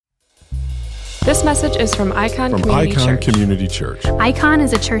This message is from Icon Community Icon Church. Community Church. Icon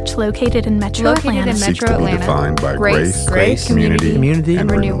is a church located in Metro Atlanta. Seeks to be defined by grace, community, and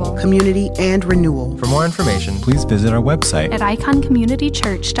renewal. Community and renewal. For more information, please visit our website At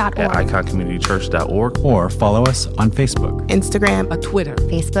iconcommunitychurch.org. at iconcommunitychurch.org or follow us on Facebook. Instagram, Twitter.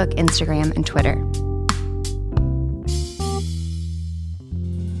 Facebook, Instagram, and Twitter.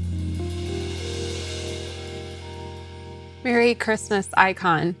 Merry Christmas,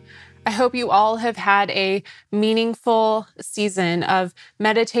 Icon. I hope you all have had a meaningful season of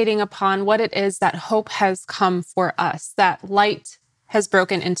meditating upon what it is that hope has come for us, that light has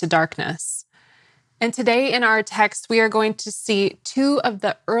broken into darkness. And today in our text, we are going to see two of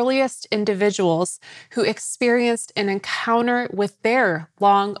the earliest individuals who experienced an encounter with their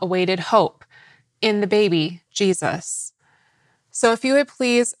long-awaited hope in the baby, Jesus. So if you would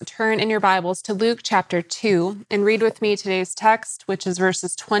please turn in your Bibles to Luke chapter 2 and read with me today's text, which is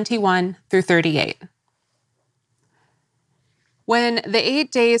verses 21 through 38. When the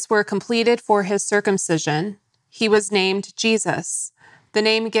 8 days were completed for his circumcision, he was named Jesus, the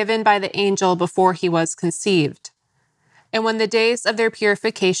name given by the angel before he was conceived. And when the days of their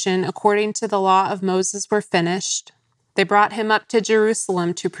purification according to the law of Moses were finished, they brought him up to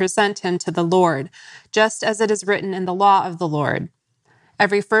Jerusalem to present him to the Lord, just as it is written in the law of the Lord.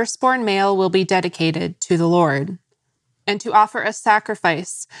 Every firstborn male will be dedicated to the Lord, and to offer a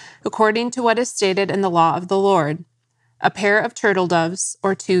sacrifice according to what is stated in the law of the Lord, a pair of turtle doves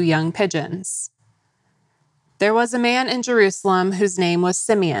or 2 young pigeons. There was a man in Jerusalem whose name was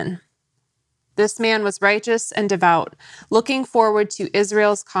Simeon. This man was righteous and devout, looking forward to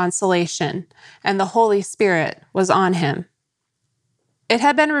Israel's consolation, and the Holy Spirit was on him. It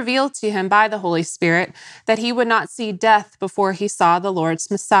had been revealed to him by the Holy Spirit that he would not see death before he saw the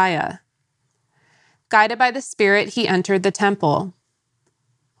Lord's Messiah. Guided by the Spirit, he entered the temple.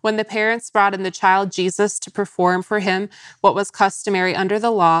 When the parents brought in the child Jesus to perform for him what was customary under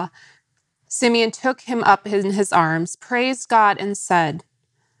the law, Simeon took him up in his arms, praised God, and said,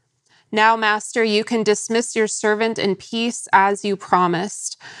 "Now, Master, you can dismiss your servant in peace as you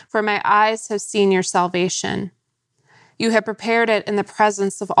promised, for my eyes have seen your salvation. You have prepared it in the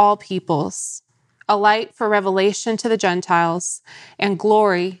presence of all peoples, a light for revelation to the Gentiles and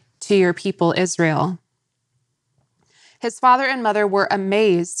glory to your people Israel." His father and mother were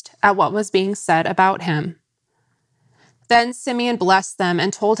amazed at what was being said about him. Then Simeon blessed them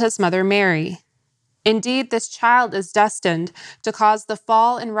and told his mother Mary, "Indeed, this child is destined to cause the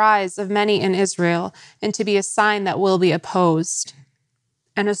fall and rise of many in Israel, and to be a sign that will be opposed.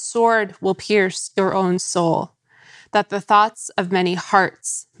 And a sword will pierce your own soul, that the thoughts of many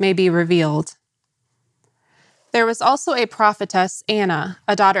hearts may be revealed." There was also a prophetess, Anna,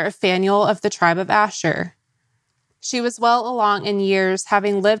 a daughter of Phanuel of the tribe of Asher. She was well along in years,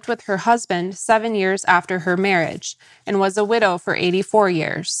 having lived with her husband 7 years after her marriage, and was a widow for 84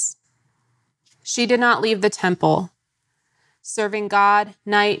 years. She did not leave the temple, serving God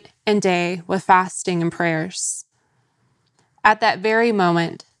night and day with fasting and prayers. At that very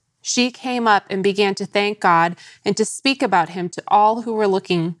moment, she came up and began to thank God and to speak about him to all who were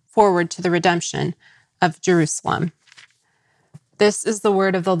looking forward to the redemption of Jerusalem. This is the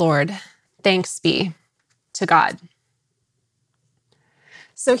word of the Lord. Thanks be to God.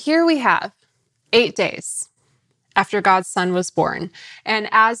 So here we have 8 days after God's son was born. And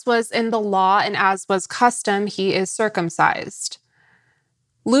as was in the law and as was custom, he is circumcised.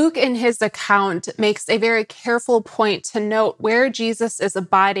 Luke, in his account, makes a very careful point to note where Jesus is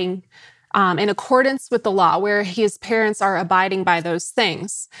abiding in accordance with the law, where his parents are abiding by those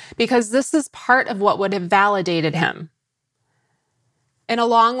things, because this is part of what would have validated him. And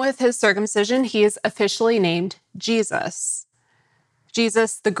along with his circumcision, he is officially named Jesus.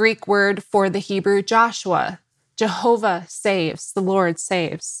 Jesus, the Greek word for the Hebrew Joshua. Jehovah saves, the Lord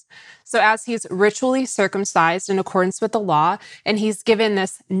saves. So as he's ritually circumcised in accordance with the law, and he's given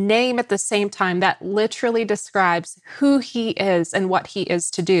this name at the same time that literally describes who he is and what he is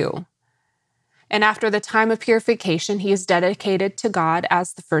to do. And after the time of purification, he is dedicated to God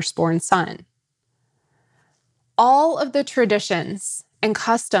as the firstborn son. All of the traditions and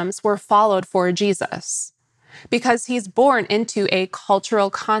customs were followed for Jesus because he's born into a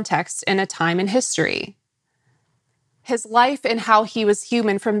cultural context in a time in history. His life and how he was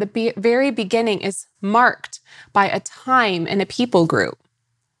human from the very beginning is marked by a time and a people group.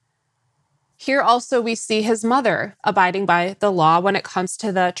 Here also we see his mother abiding by the law when it comes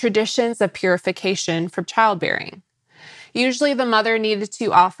to the traditions of purification from childbearing. Usually the mother needed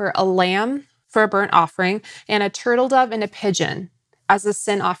to offer a lamb for a burnt offering and a turtle dove and a pigeon as a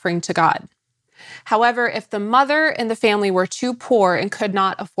sin offering to God. However, if the mother in the family were too poor and could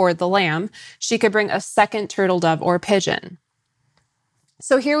not afford the lamb, she could bring a second turtle dove or pigeon.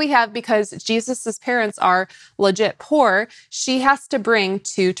 So here we have, because Jesus's parents are legit poor, she has to bring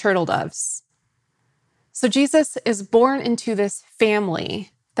 2 turtle doves. So Jesus is born into this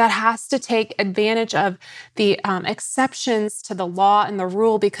family that has to take advantage of the exceptions to the law and the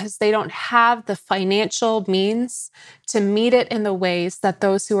rule because they don't have the financial means to meet it in the ways that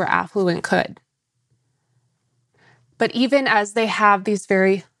those who are affluent could. But even as they have these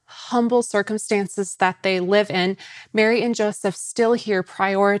very humble circumstances that they live in, Mary and Joseph still here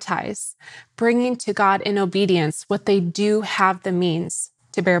prioritize bringing to God in obedience what they do have the means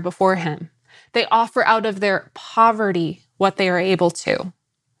to bear before him. They offer out of their poverty what they are able to.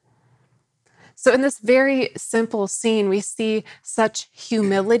 So in this very simple scene, we see such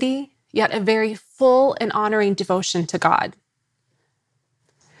humility, yet a very full and honoring devotion to God.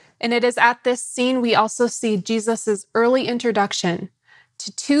 And it is at this scene we also see Jesus's early introduction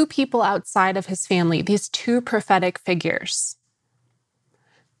to 2 people outside of his family, these 2 prophetic figures.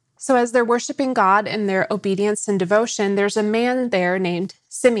 So as they're worshiping God in their obedience and devotion, there's a man there named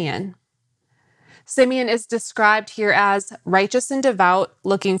Simeon. Simeon is described here as righteous and devout,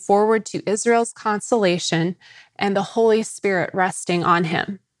 looking forward to Israel's consolation and the Holy Spirit resting on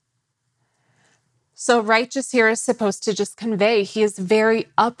him. So righteous here is supposed to just convey he is very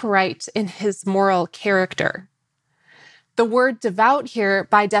upright in his moral character. The word devout here,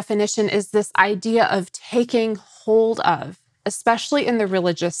 by definition, is this idea of taking hold of, especially in the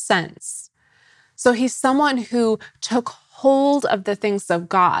religious sense. So he's someone who took hold of the things of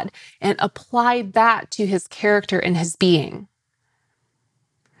God and applied that to his character and his being.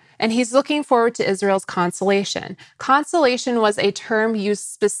 And he's looking forward to Israel's consolation. Consolation was a term used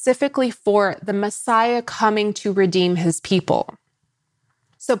specifically for the Messiah coming to redeem his people.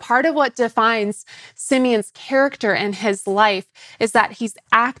 So part of what defines Simeon's character and his life is that he's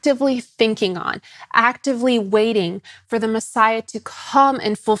actively thinking on, actively waiting for the Messiah to come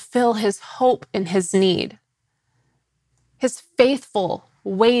and fulfill his hope and his need. His faithful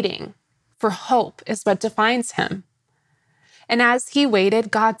waiting for hope is what defines him. And as he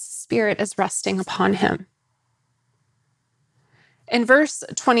waited, God's Spirit is resting upon him. In verse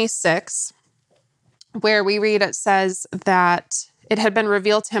 26, where we read, it says that it had been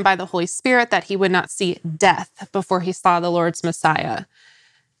revealed to him by the Holy Spirit that he would not see death before he saw the Lord's Messiah.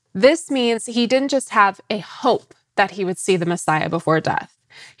 This means he didn't just have a hope that he would see the Messiah before death.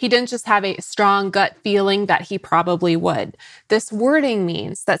 He didn't just have a strong gut feeling that he probably would. This wording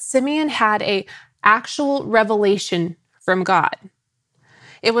means that Simeon had an actual revelation from God.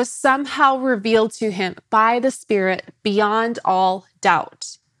 It was somehow revealed to him by the Spirit beyond all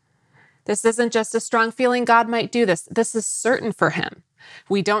doubt. This isn't just a strong feeling God might do this. This is certain for him.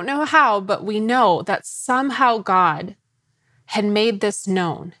 We don't know how, but we know that somehow God had made this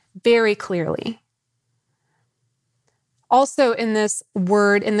known very clearly. Also in this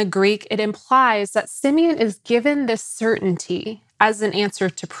word, in the Greek, it implies that Simeon is given this certainty as an answer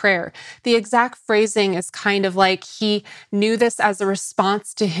to prayer. The exact phrasing is kind of like he knew this as a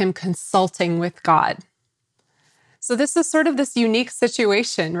response to him consulting with God. So this is sort of this unique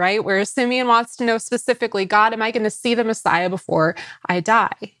situation, right? Where Simeon wants to know specifically, God, am I going to see the Messiah before I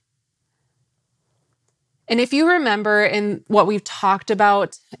die? And if you remember in what we've talked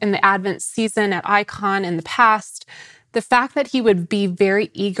about in the Advent season at Icon in the past, the fact that he would be very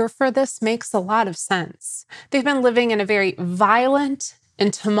eager for this makes a lot of sense. They've been living in a very violent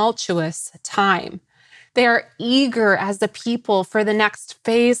and tumultuous time. They are eager as the people for the next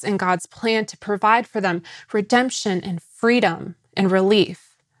phase in God's plan to provide for them redemption and freedom and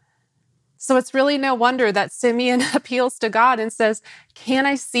relief. So it's really no wonder that Simeon appeals to God and says, can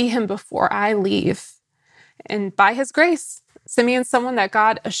I see him before I leave? And by his grace, Simeon's someone that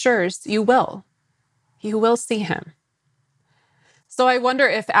God assures you will. You will see him. So I wonder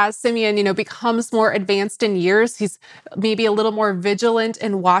if as Simeon, becomes more advanced in years, he's maybe a little more vigilant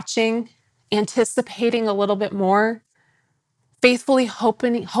in watching, anticipating a little bit more, faithfully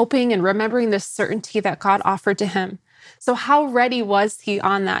hoping and remembering the certainty that God offered to him. So how ready was he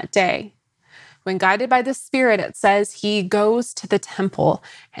on that day? When guided by the Spirit, it says he goes to the temple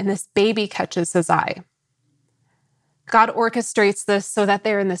and this baby catches his eye. God orchestrates this so that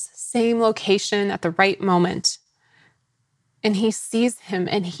they're in this same location at the right moment. And he sees him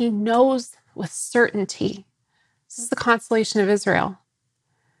and he knows with certainty. This is the consolation of Israel.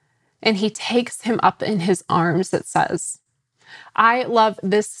 And he takes him up in his arms, it says. I love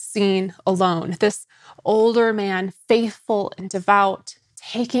this scene alone. This older man, faithful and devout,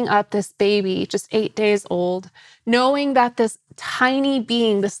 taking up this baby, just 8 days old, knowing that this tiny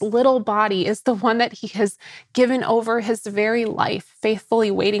being, this little body, is the one that he has given over his very life, faithfully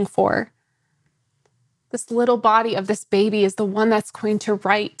waiting for. This little body of this baby is the one that's going to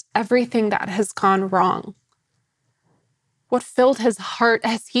right everything that has gone wrong. What filled his heart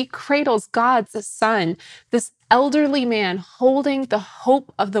as he cradles God's son, this elderly man holding the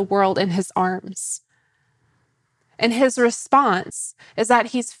hope of the world in his arms. And his response is that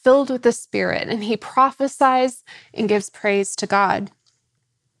he's filled with the Spirit and he prophesies and gives praise to God.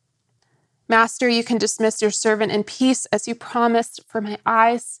 Master, you can dismiss your servant in peace as you promised, for my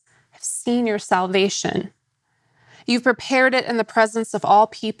eyes have seen your salvation. You've prepared it in the presence of all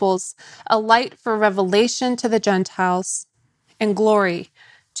peoples, a light for revelation to the Gentiles and glory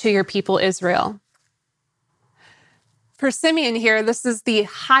to your people Israel. For Simeon here, this is the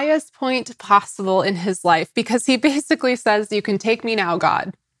highest point possible in his life because he basically says, you can take me now,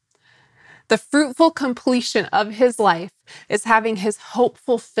 God. The fruitful completion of his life is having his hope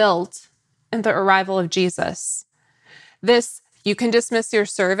fulfilled in the arrival of Jesus. This, you can dismiss your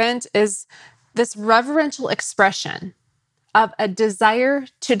servant, is this reverential expression of a desire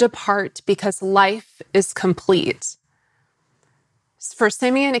to depart because life is complete. For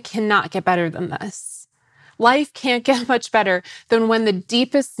Simeon, it cannot get better than this. Life can't get much better than when the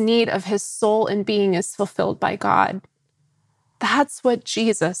deepest need of his soul and being is fulfilled by God. That's what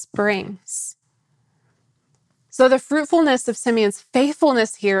Jesus brings. So the fruitfulness of Simeon's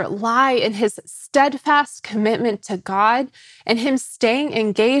faithfulness here lie in his steadfast commitment to God and him staying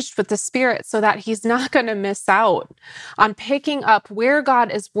engaged with the Spirit so that he's not going to miss out on picking up where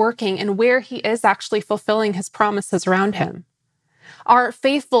God is working and where he is actually fulfilling his promises around him. Our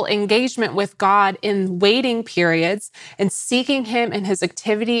faithful engagement with God in waiting periods and seeking him in his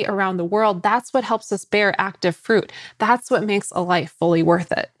activity around the world, that's what helps us bear active fruit. That's what makes a life fully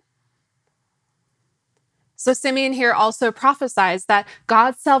worth it. So Simeon here also prophesies that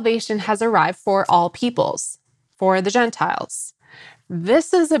God's salvation has arrived for all peoples, for the Gentiles.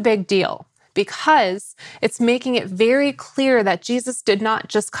 This is a big deal because it's making it very clear that Jesus did not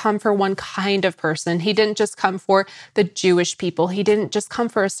just come for one kind of person. He didn't just come for the Jewish people. He didn't just come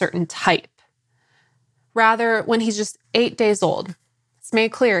for a certain type. Rather, when he's just 8 days old, it's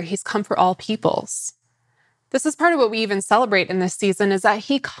made clear he's come for all peoples. This is part of what we even celebrate in this season, is that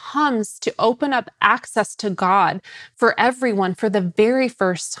he comes to open up access to God for everyone for the very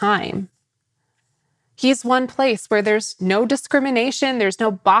first time. He's one place where there's no discrimination, there's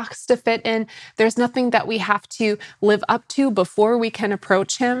no box to fit in, there's nothing that we have to live up to before we can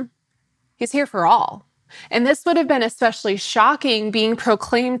approach him. He's here for all. And this would have been especially shocking being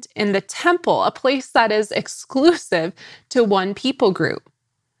proclaimed in the temple, a place that is exclusive to one people group.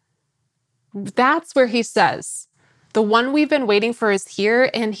 That's where he says, the one we've been waiting for is here,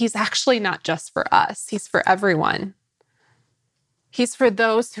 and he's actually not just for us, he's for everyone. He's for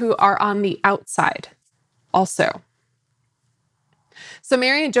those who are on the outside also. So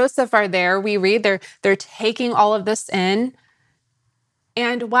Mary and Joseph are there. We read they're taking all of this in.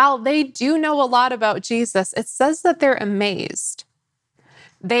 And while they do know a lot about Jesus, it says that they're amazed.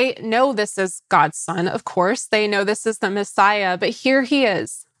 They know this is God's son, of course. They know this is the Messiah, but here he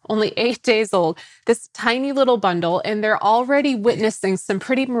is, only 8 days old, this tiny little bundle, and they're already witnessing some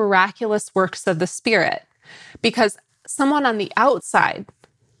pretty miraculous works of the Spirit because someone on the outside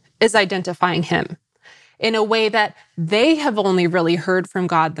is identifying him in a way that they have only really heard from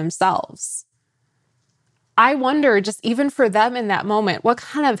God themselves. I wonder, just even for them in that moment, what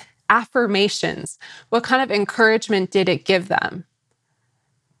kind of affirmations, what kind of encouragement did it give them?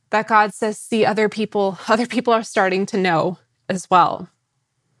 That God says, see, other people are starting to know as well.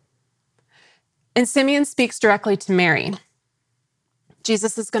 And Simeon speaks directly to Mary.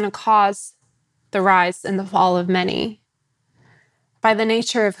 Jesus is going to cause the rise and the fall of many. By the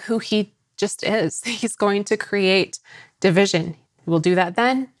nature of who he just is, he's going to create division. He will do that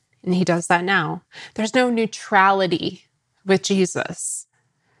then, and he does that now. There's no neutrality with Jesus.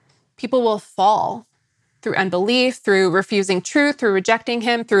 People will fall through unbelief, through refusing truth, through rejecting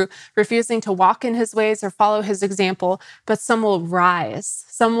him, through refusing to walk in his ways or follow his example, but some will rise.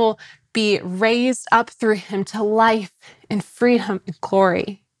 Some will be raised up through him to life and freedom and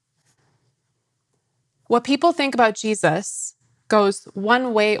glory. What people think about Jesus goes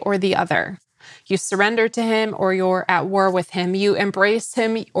one way or the other. You surrender to him or you're at war with him. You embrace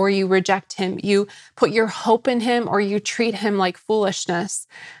him or you reject him. You put your hope in him or you treat him like foolishness,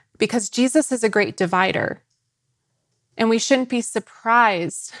 because Jesus is a great divider. And we shouldn't be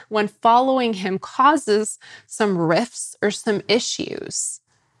surprised when following him causes some rifts or some issues.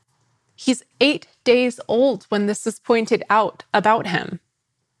 He's 8 days old when this is pointed out about him.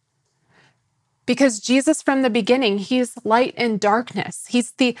 Because Jesus, from the beginning, he's light and darkness.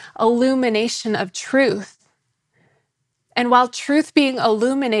 He's the illumination of truth. And while truth being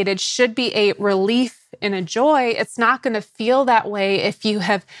illuminated should be a relief and a joy, it's not going to feel that way if you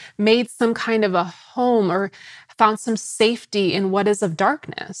have made some kind of a home or found some safety in what is of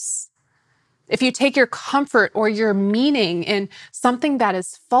darkness. If you take your comfort or your meaning in something that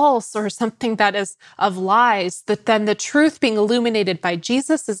is false or something that is of lies, then the truth being illuminated by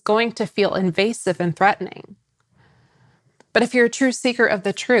Jesus is going to feel invasive and threatening. But if you're a true seeker of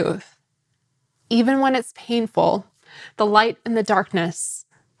the truth, even when it's painful, the light and the darkness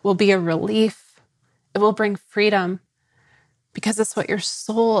will be a relief. It will bring freedom because it's what your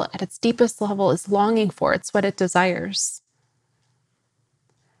soul at its deepest level is longing for. It's what it desires.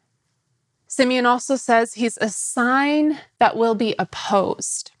 Simeon also says he's a sign that will be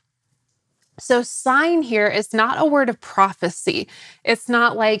opposed. So sign here is not a word of prophecy. It's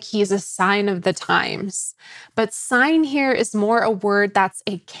not like he's a sign of the times. But sign here is more a word that's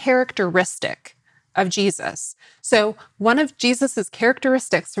a characteristic of Jesus. So one of Jesus's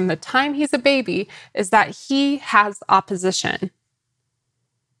characteristics from the time he's a baby is that he has opposition.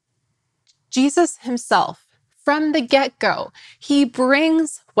 Jesus himself, from the get-go, he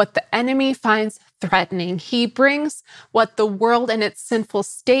brings what the enemy finds threatening. He brings what the world and its sinful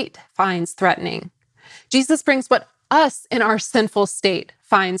state finds threatening. Jesus brings what us in our sinful state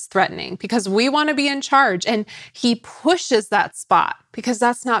finds threatening because we want to be in charge, and he pushes that spot because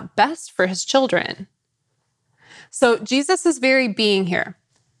that's not best for his children. So Jesus' very being here,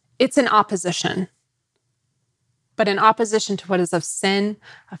 it's an opposition, but an opposition to what is of sin,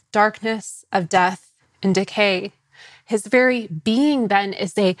 of darkness, of death, and decay. His very being then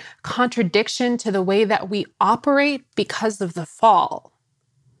is a contradiction to the way that we operate because of the fall.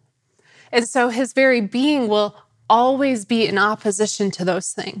 And so his very being will always be in opposition to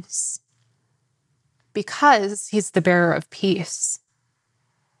those things because he's the bearer of peace.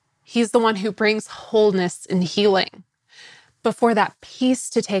 He's the one who brings wholeness and healing. But for that peace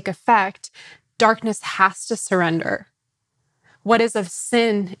to take effect, darkness has to surrender. What is of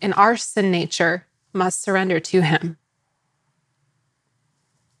sin in our sin nature must surrender to him.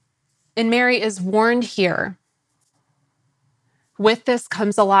 And Mary is warned here. With this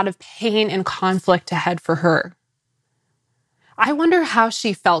comes a lot of pain and conflict ahead for her. I wonder how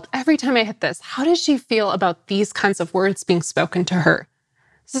she felt every time I hit this. How does she feel about these kinds of words being spoken to her?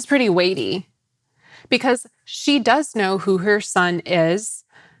 This is pretty weighty because she does know who her son is,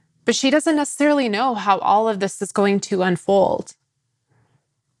 but she doesn't necessarily know how all of this is going to unfold.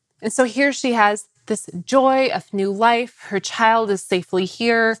 And so here she has this joy of new life. Her child is safely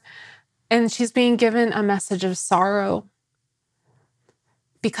here, and she's being given a message of sorrow.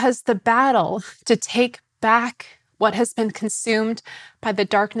 Because the battle to take back what has been consumed by the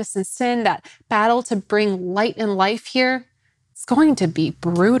darkness and sin, that battle to bring light and life here, it's going to be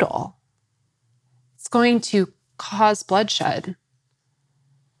brutal. It's going to cause bloodshed.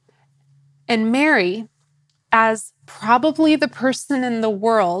 And Mary, as probably the person in the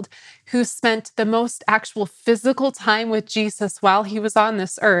world who spent the most actual physical time with Jesus while he was on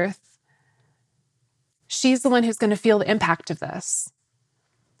this earth, she's the one who's going to feel the impact of this.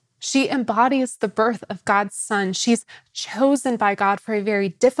 She embodies the birth of God's son. She's chosen by God for a very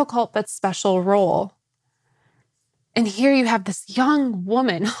difficult but special role. And here you have this young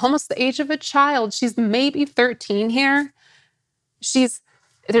woman, almost the age of a child. She's maybe 13 here.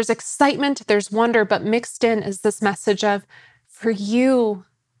 There's excitement, there's wonder, but mixed in is this message of, for you,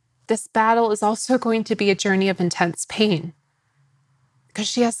 this battle is also going to be a journey of intense pain because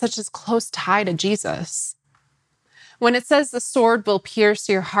she has such a close tie to Jesus. When it says the sword will pierce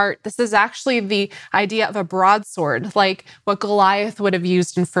your heart, this is actually the idea of a broadsword, like what Goliath would have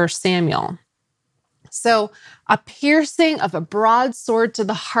used in 1 Samuel. So a piercing of a broadsword to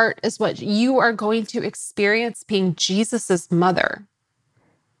the heart is what you are going to experience being Jesus's mother.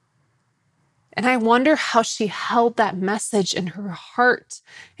 And I wonder how she held that message in her heart,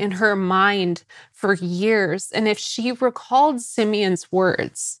 in her mind for years. And if she recalled Simeon's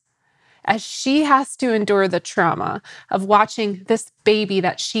words, as she has to endure the trauma of watching this baby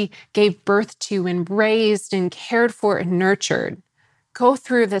that she gave birth to and raised and cared for and nurtured go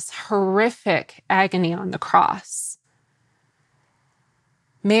through this horrific agony on the cross.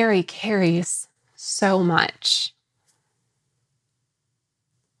 Mary carries so much.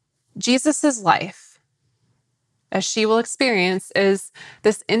 Jesus' life, as she will experience, is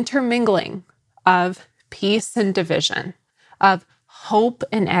this intermingling of peace and division, of hope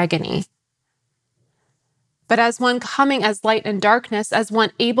and agony. But as one coming as light and darkness, as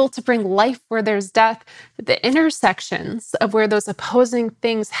one able to bring life where there's death, the intersections of where those opposing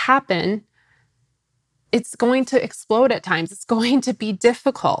things happen it's going to explode at times. It's going to be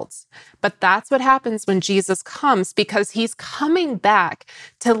difficult. But that's what happens when Jesus comes, because he's coming back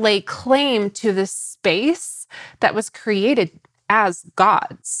to lay claim to this space that was created as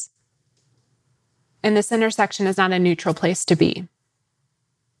God's. And this intersection is not a neutral place to be.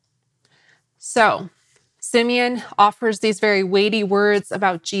 So, Simeon offers these very weighty words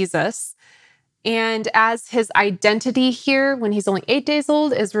about Jesus. And as his identity here, when he's only 8 days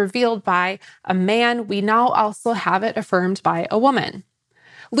old, is revealed by a man, we now also have it affirmed by a woman.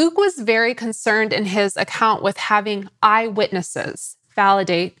 Luke was very concerned in his account with having eyewitnesses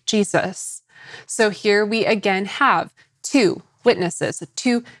validate Jesus. So here we again have two witnesses,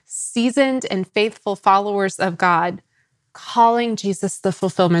 two seasoned and faithful followers of God, calling Jesus the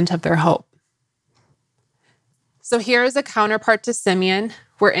fulfillment of their hope. So here is a counterpart to Simeon.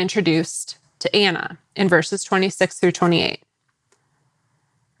 We're introduced to Anna in verses 26 through 28,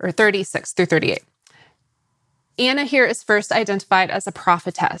 or 36 through 38. Anna here is first identified as a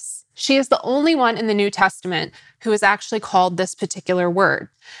prophetess. She is the only one in the New Testament who is actually called this particular word,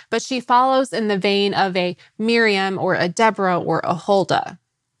 but she follows in the vein of a Miriam or a Deborah or a Huldah.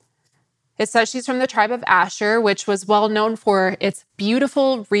 It says she's from the tribe of Asher, which was well known for its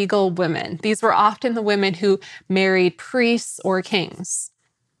beautiful regal women. These were often the women who married priests or kings.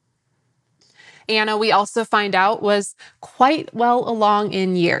 Anna, we also find out, was quite well along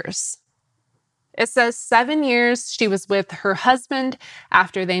in years. It says 7 years she was with her husband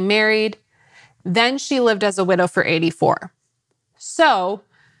after they married. Then she lived as a widow for 84. So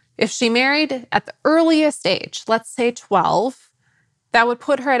if she married at the earliest age, let's say 12, that would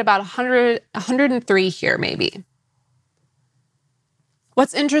put her at about 103 here maybe.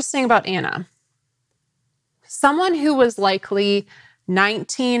 What's interesting about Anna, someone who was likely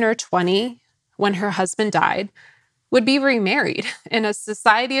 19 or 20 when her husband died, would be remarried in a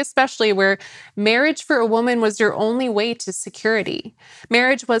society especially where marriage for a woman was your only way to security.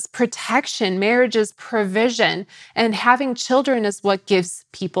 Marriage was protection, marriage is provision, and having children is what gives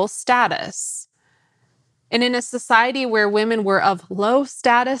people status. And in a society where women were of low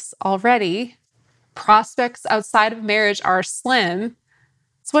status already, prospects outside of marriage are slim,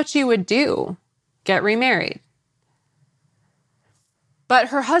 it's what you would do, get remarried. But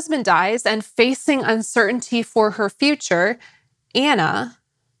her husband dies, and facing uncertainty for her future, Anna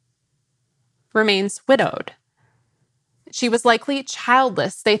remains widowed. She was likely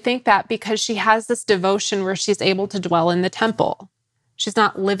childless. They think that because she has this devotion where she's able to dwell in the temple. She's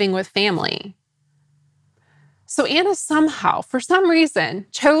not living with family. So Anna somehow, for some reason,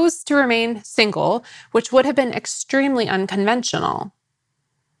 chose to remain single, which would have been extremely unconventional.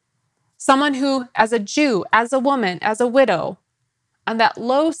 Someone who, as a Jew, as a woman, as a widow, on that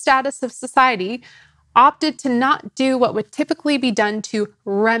low status of society, opted to not do what would typically be done to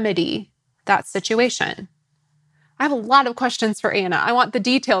remedy that situation. I have a lot of questions for Anna. I want the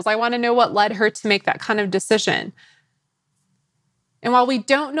details. I want to know what led her to make that kind of decision. And while we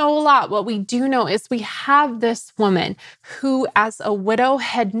don't know a lot, what we do know is we have this woman who, as a widow,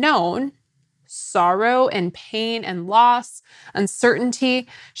 had known sorrow and pain and loss, uncertainty.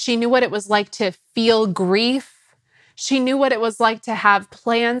 She knew what it was like to feel grief. She knew what it was like to have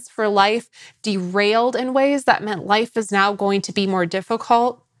plans for life derailed in ways that meant life is now going to be more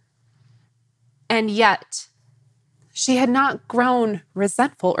difficult. And yet, she had not grown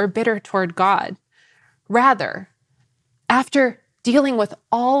resentful or bitter toward God. Rather, after dealing with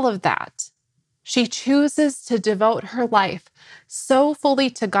all of that, she chooses to devote her life so fully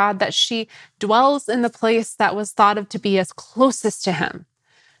to God that she dwells in the place that was thought of to be as closest to him.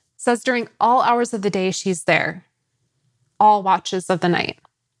 It says during all hours of the day, she's there. All watches of the night.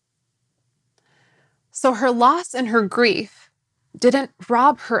 So her loss and her grief didn't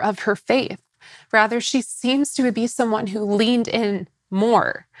rob her of her faith. Rather, she seems to be someone who leaned in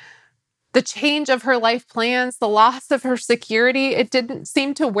more. The change of her life plans, the loss of her security, it didn't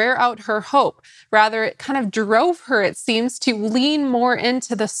seem to wear out her hope. Rather, it kind of drove her, it seems, to lean more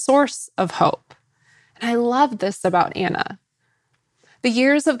into the source of hope. And I love this about Anna. The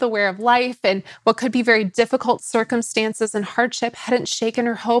years of the wear of life and what could be very difficult circumstances and hardship hadn't shaken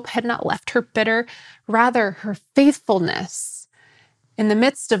her hope, had not left her bitter. Rather, her faithfulness in the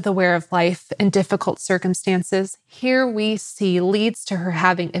midst of the wear of life and difficult circumstances, here we see leads to her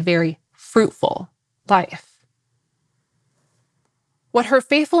having a very fruitful life. What her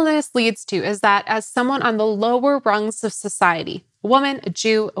faithfulness leads to is that as someone on the lower rungs of society, a woman, a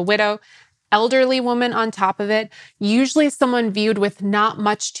Jew, a widow, elderly woman on top of it, usually someone viewed with not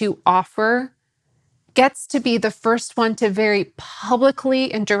much to offer, gets to be the first one to very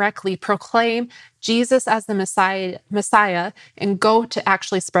publicly and directly proclaim Jesus as the Messiah and go to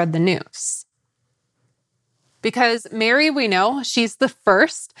actually spread the news. Because Mary, we know, she's the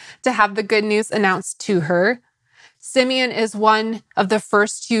first to have the good news announced to her. Simeon is one of the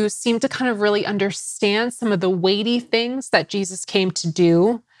first who seem to kind of really understand some of the weighty things that Jesus came to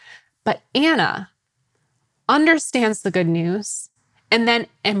do. But Anna understands the good news and then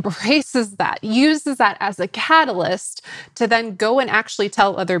embraces that, uses that as a catalyst to then go and actually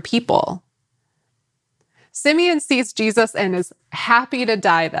tell other people. Simeon sees Jesus and is happy to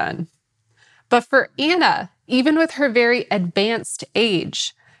die then. But for Anna, even with her very advanced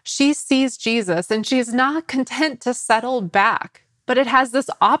age, she sees Jesus and she's not content to settle back, but it has this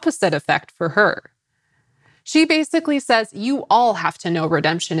opposite effect for her. She basically says, you all have to know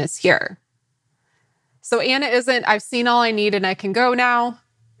redemption is here. So Anna isn't, I've seen all I need and I can go now.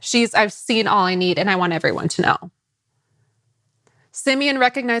 She's, I've seen all I need and I want everyone to know. Simeon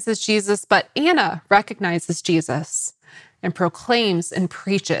recognizes Jesus, but Anna recognizes Jesus and proclaims and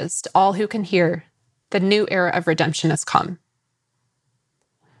preaches to all who can hear the new era of redemption has come.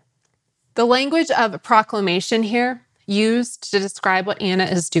 The language of proclamation here, used to describe what Anna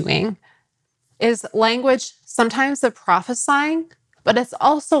is doing, is language sometimes of prophesying, but it's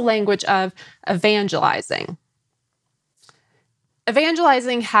also language of evangelizing.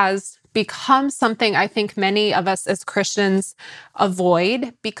 Evangelizing has become something I think many of us as Christians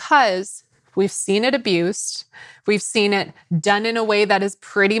avoid because we've seen it abused, we've seen it done in a way that is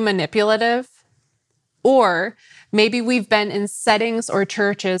pretty manipulative, or maybe we've been in settings or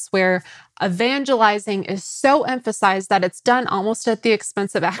churches where evangelizing is so emphasized that it's done almost at the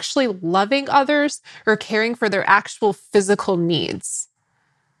expense of actually loving others or caring for their actual physical needs.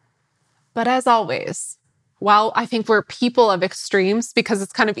 But as always, while I think we're people of extremes because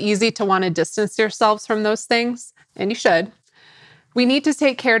it's kind of easy to want to distance yourselves from those things, and you should, we need to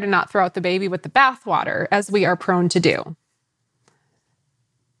take care to not throw out the baby with the bathwater, as we are prone to do.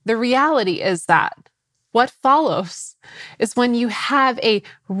 The reality is that what follows is when you have a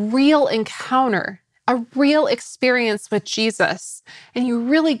real encounter, a real experience with Jesus, and you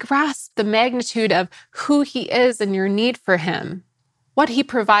really grasp the magnitude of who he is and your need for him, what he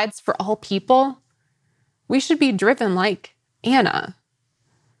provides for all people, we should be driven like Anna.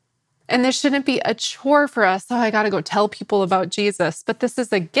 And this shouldn't be a chore for us. Oh, I got to go tell people about Jesus. But this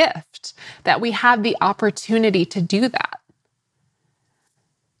is a gift that we have the opportunity to do that.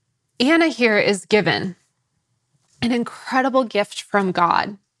 Anna here is given an incredible gift from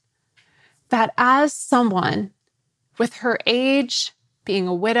God that as someone with her age, being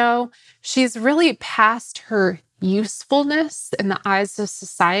a widow, she's really past her usefulness in the eyes of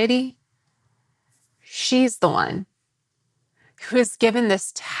society. She's the one who is given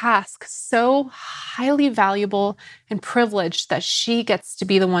this task so highly valuable and privileged that she gets to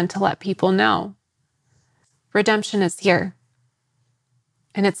be the one to let people know. Redemption is here.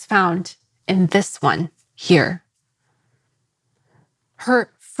 And it's found in this one here.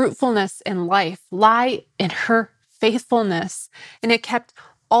 Her fruitfulness in life lie in her faithfulness, and it kept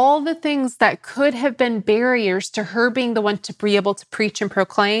all the things that could have been barriers to her being the one to be able to preach and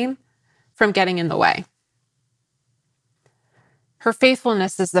proclaim from getting in the way. Her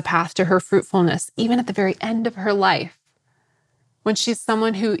faithfulness is the path to her fruitfulness, even at the very end of her life, when she's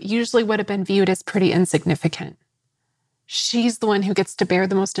someone who usually would have been viewed as pretty insignificant. She's the one who gets to bear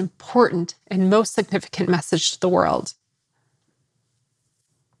the most important and most significant message to the world.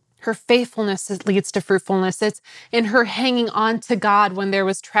 Her faithfulness leads to fruitfulness. It's in her hanging on to God when there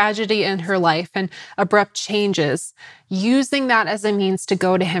was tragedy in her life and abrupt changes, using that as a means to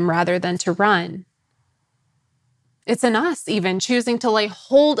go to him rather than to run. It's in us even choosing to lay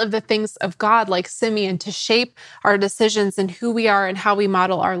hold of the things of God like Simeon to shape our decisions and who we are and how we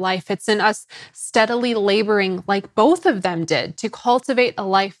model our life. It's in us steadily laboring like both of them did to cultivate a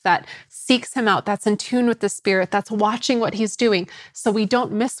life that seeks him out, that's in tune with the Spirit, that's watching what he's doing so we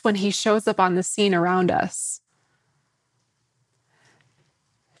don't miss when he shows up on the scene around us.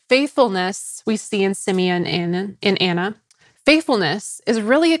 Faithfulness, we see in Simeon and in Anna. Faithfulness is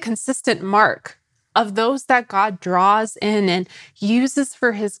really a consistent mark of those that God draws in and uses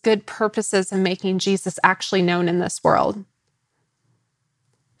for his good purposes in making Jesus actually known in this world.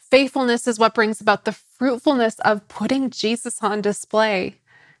 Faithfulness is what brings about the fruitfulness of putting Jesus on display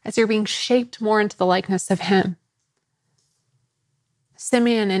as you're being shaped more into the likeness of him.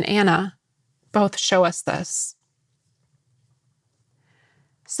 Simeon and Anna both show us this.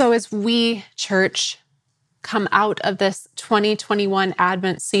 So as we, church, come out of this 2021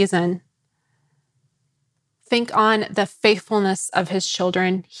 Advent season, think on the faithfulness of his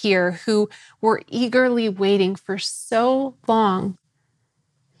children here who were eagerly waiting for so long,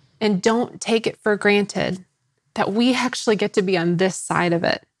 and don't take it for granted that we actually get to be on this side of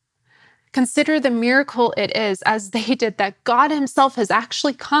it. Consider the miracle it is, as they did, that God himself has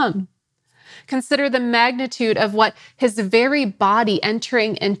actually come. Consider the magnitude of what his very body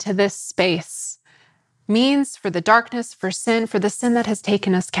entering into this space means for the darkness, for sin, for the sin that has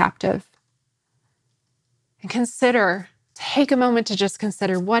taken us captive. And take a moment to just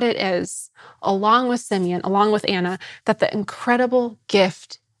consider what it is, along with Simeon, along with Anna, that the incredible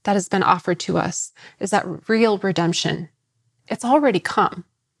gift that has been offered to us is that real redemption. It's already come.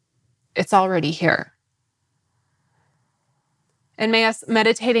 It's already here. And may us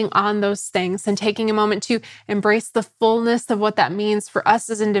meditating on those things and taking a moment to embrace the fullness of what that means for us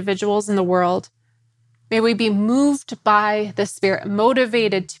as individuals in the world. May we be moved by the Spirit,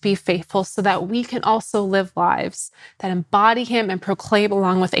 motivated to be faithful so that we can also live lives that embody him and proclaim,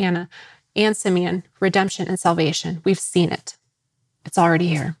 along with Anna and Simeon, redemption and salvation. We've seen it. It's already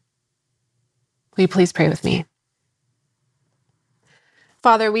here. Will you please pray with me?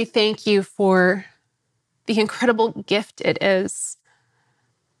 Father, we thank you for the incredible gift it is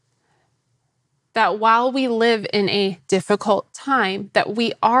that while we live in a difficult time, that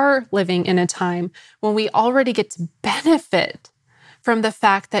we are living in a time when we already get to benefit from the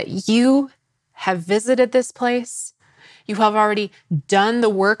fact that you have visited this place. You have already done the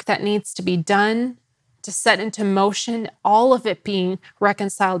work that needs to be done to set into motion all of it being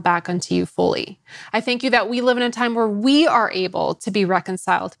reconciled back unto you fully. I thank you that we live in a time where we are able to be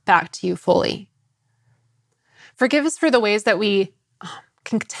reconciled back to you fully. Forgive us for the ways that we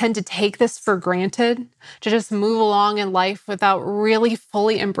can tend to take this for granted, to just move along in life without really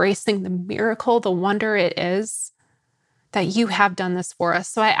fully embracing the miracle, the wonder it is that you have done this for us.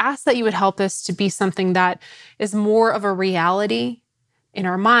 So I ask that you would help us to be something that is more of a reality in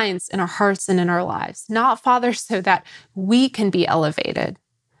our minds, in our hearts, and in our lives. Not, Father, so that we can be elevated,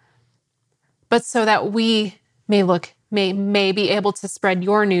 but so that we may be able to spread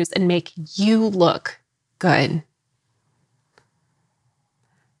your news and make you look good.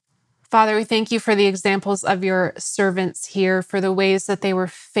 Father, we thank you for the examples of your servants here, for the ways that they were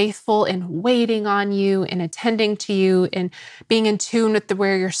faithful in waiting on you, in attending to you, in being in tune with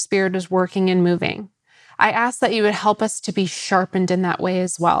where your Spirit is working and moving. I ask that you would help us to be sharpened in that way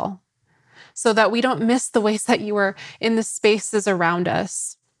as well, so that we don't miss the ways that you are in the spaces around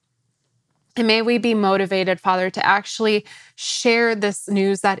us. And may we be motivated, Father, to actually share this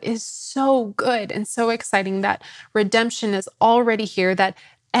news that is so good and so exciting, that redemption is already here, that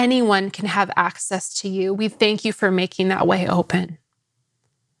anyone can have access to you. We thank you for making that way open.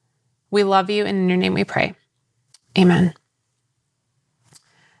 We love you, and in your name we pray. Amen.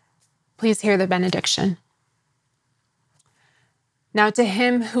 Please hear the benediction. Now to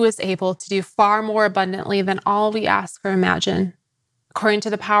him who is able to do far more abundantly than all we ask or imagine, according to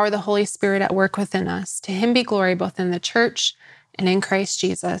the power of the Holy Spirit at work within us, to him be glory both in the church and in Christ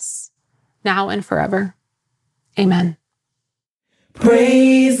Jesus, now and forever. Amen.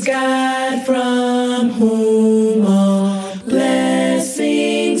 Praise God, from whom all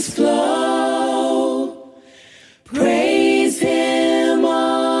blessings flow. Praise him,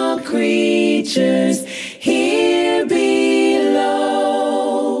 all creatures here below.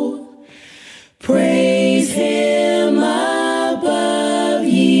 Praise him above,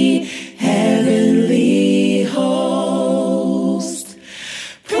 ye heavenly host.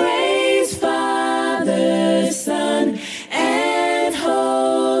 Praise Father, Son, and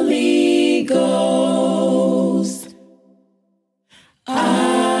Holy Ghost. Amen.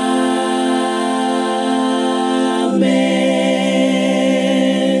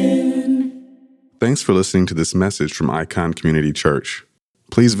 Thanks for listening to this message from Icon Community Church.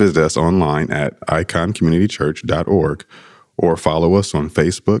 Please visit us online at iconcommunitychurch.org or follow us on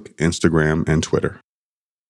Facebook, Instagram, and Twitter.